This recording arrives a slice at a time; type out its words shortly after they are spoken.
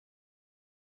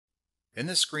In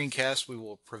this screencast, we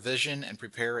will provision and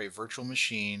prepare a virtual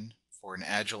machine for an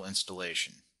Agile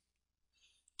installation.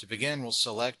 To begin, we'll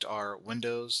select our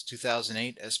Windows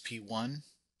 2008 SP1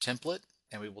 template,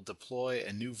 and we will deploy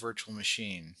a new virtual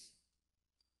machine.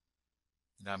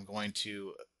 And I'm going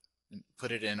to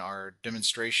put it in our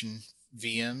demonstration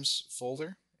VMs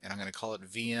folder, and I'm going to call it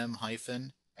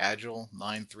VM-Agile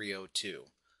 9302.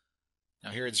 Now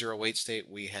here at Zero Wait State,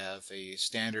 we have a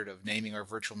standard of naming our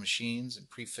virtual machines and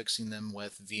prefixing them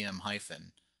with VM-.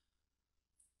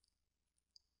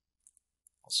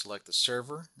 I'll select the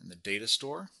server and the data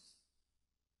store.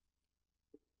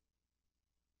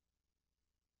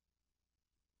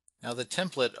 Now the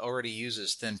template already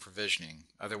uses thin provisioning,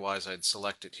 otherwise I'd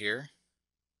select it here.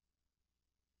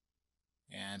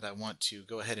 And I want to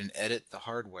go ahead and edit the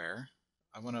hardware.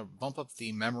 I want to bump up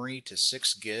the memory to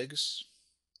 6 gigs.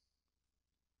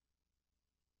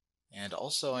 And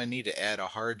also I need to add a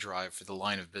hard drive for the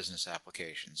line of business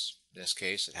applications. In this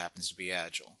case, it happens to be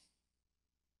Agile.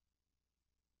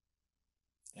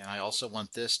 And I also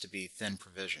want this to be thin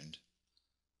provisioned.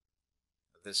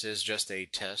 This is just a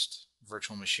test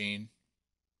virtual machine.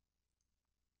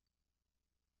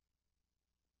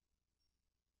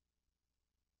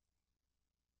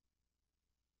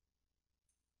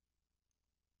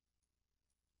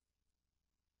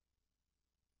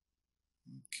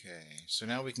 Okay, so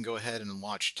now we can go ahead and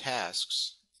watch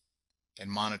tasks and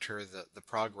monitor the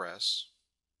progress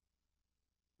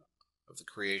of the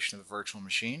creation of the virtual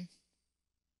machine.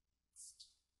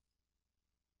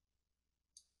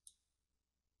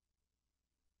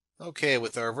 Okay,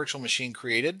 with our virtual machine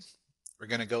created, we're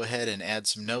going to go ahead and add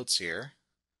some notes here.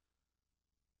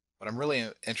 What I'm really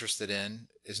interested in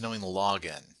is knowing the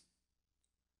login.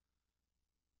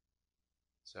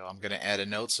 So I'm going to add a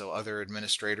note so other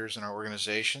administrators in our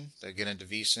organization that get into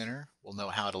vCenter will know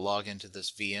how to log into this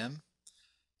VM.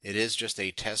 It is just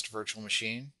a test virtual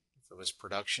machine. If it was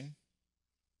production,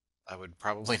 I would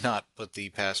probably not put the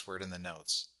password in the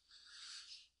notes.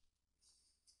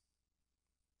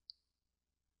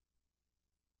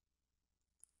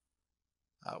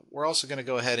 We're also going to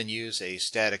go ahead and use a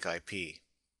static IP.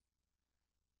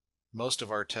 Most of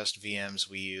our test VMs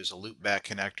we use a loopback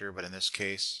connector, but in this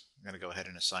case I'm going to go ahead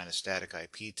and assign a static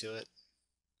IP to it.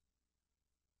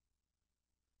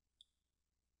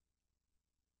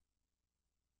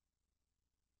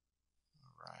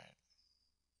 All right.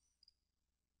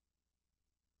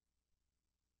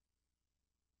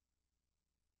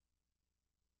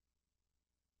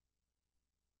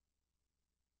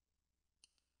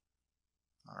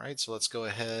 All right, so let's go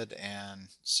ahead and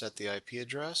set the IP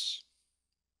address.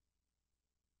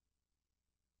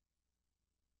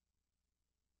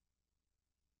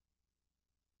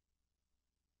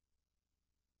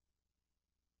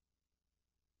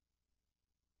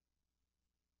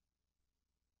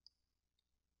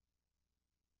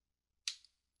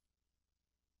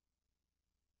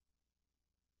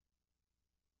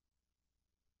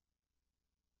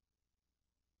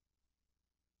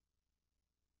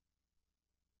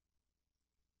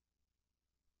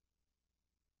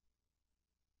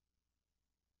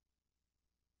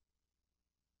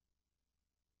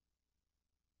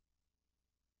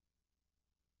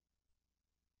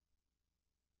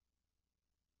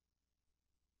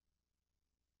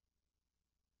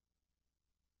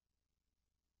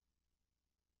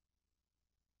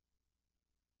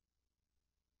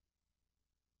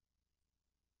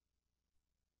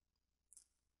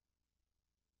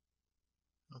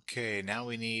 Okay, now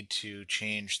we need to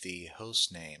change the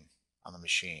host name on the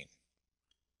machine.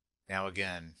 Now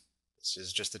again, this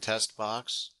is just a test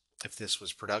box. If this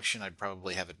was production, I'd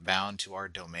probably have it bound to our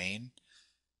domain.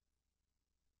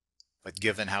 But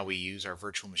given how we use our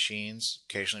virtual machines,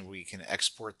 occasionally we can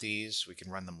export these, we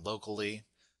can run them locally.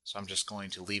 So I'm just going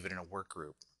to leave it in a work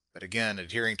group. But again,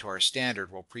 adhering to our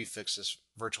standard, we'll prefix this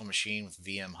virtual machine with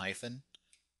VM-.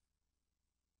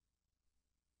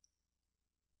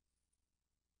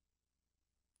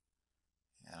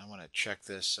 And I want to check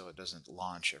this so it doesn't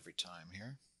launch every time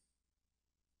here.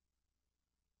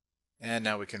 And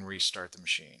now we can restart the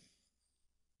machine.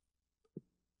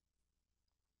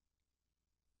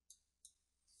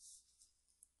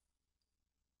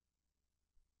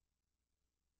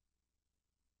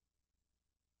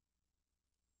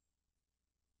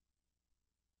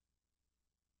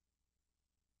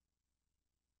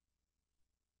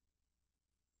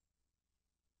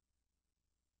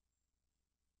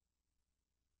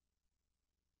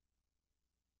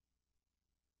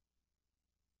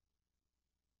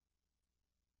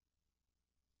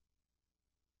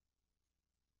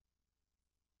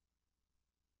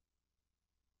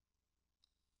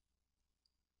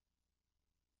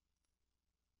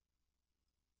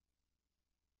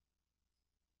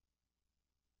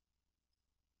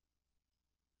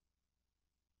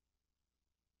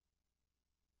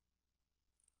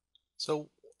 So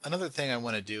another thing I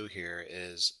want to do here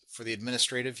is for the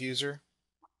administrative user,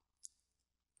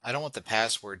 I don't want the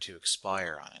password to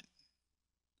expire on it.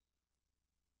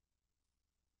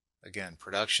 Again,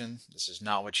 production, this is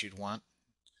not what you'd want,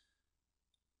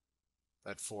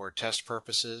 but for test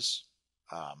purposes,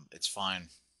 it's fine.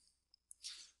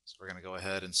 So we're going to go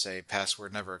ahead and say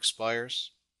password never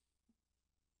expires.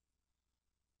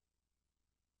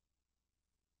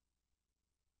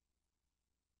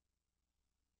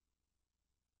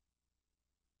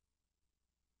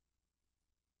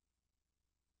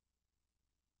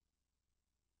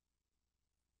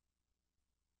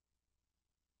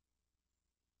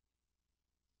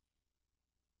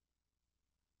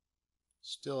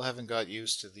 Still haven't got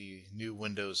used to the new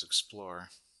Windows Explorer.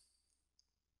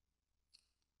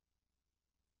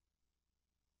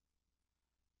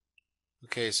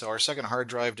 Okay, so our second hard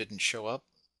drive didn't show up,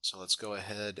 so let's go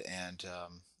ahead and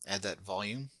add that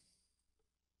volume.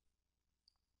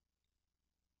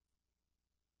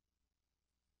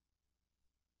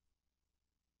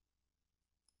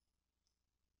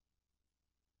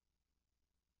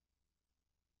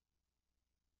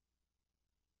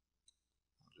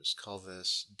 I'll just call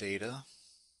this data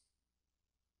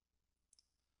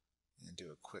and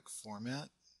do a quick format.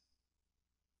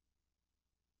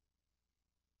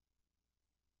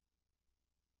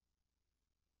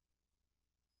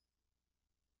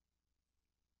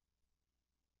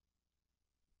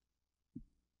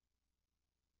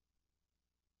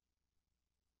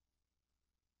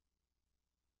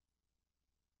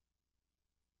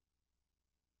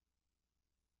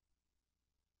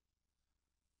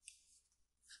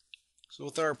 So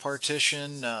with our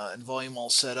partition and volume all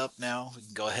set up now, we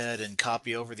can go ahead and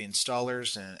copy over the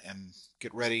installers and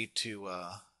get ready to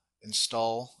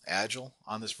install Agile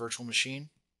on this virtual machine.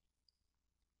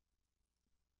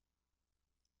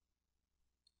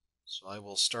 So I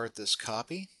will start this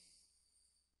copy.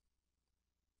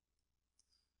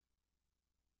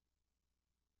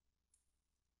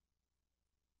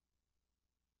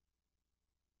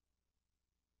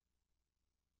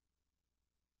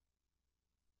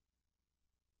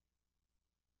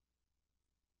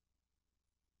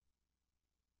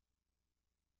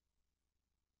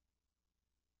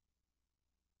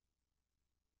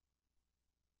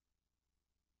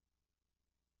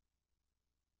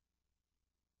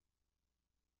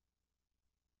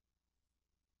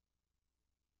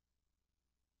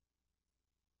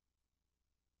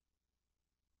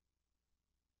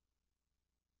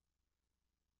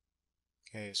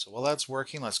 Okay, so while that's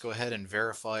working, let's go ahead and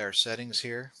verify our settings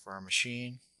here for our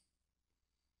machine.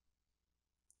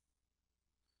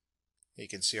 You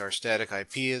can see our static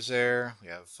IP is there. We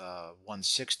have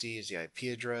 160 is the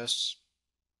IP address.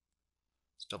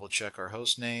 Let's double check our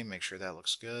host name, make sure that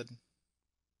looks good.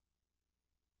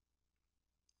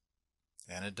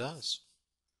 And it does.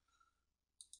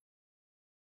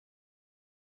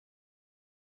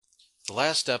 The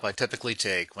last step I typically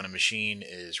take when a machine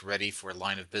is ready for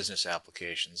line of business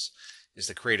applications is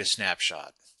to create a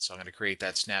snapshot. So I'm going to create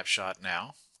that snapshot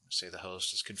now. Say the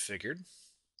host is configured.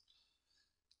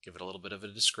 Give it a little bit of a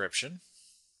description.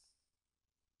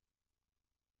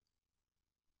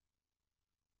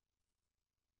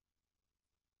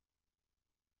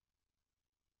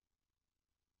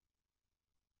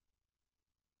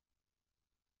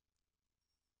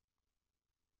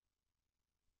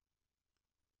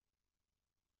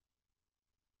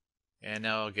 And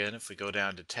now again, if we go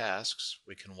down to tasks,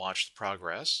 we can watch the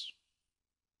progress.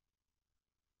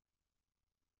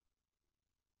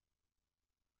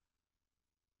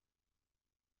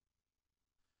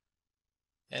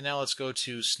 And now let's go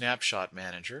to Snapshot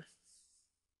Manager.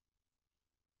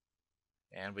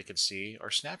 And we can see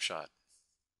our snapshot.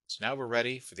 So now we're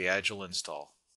ready for the Agile install.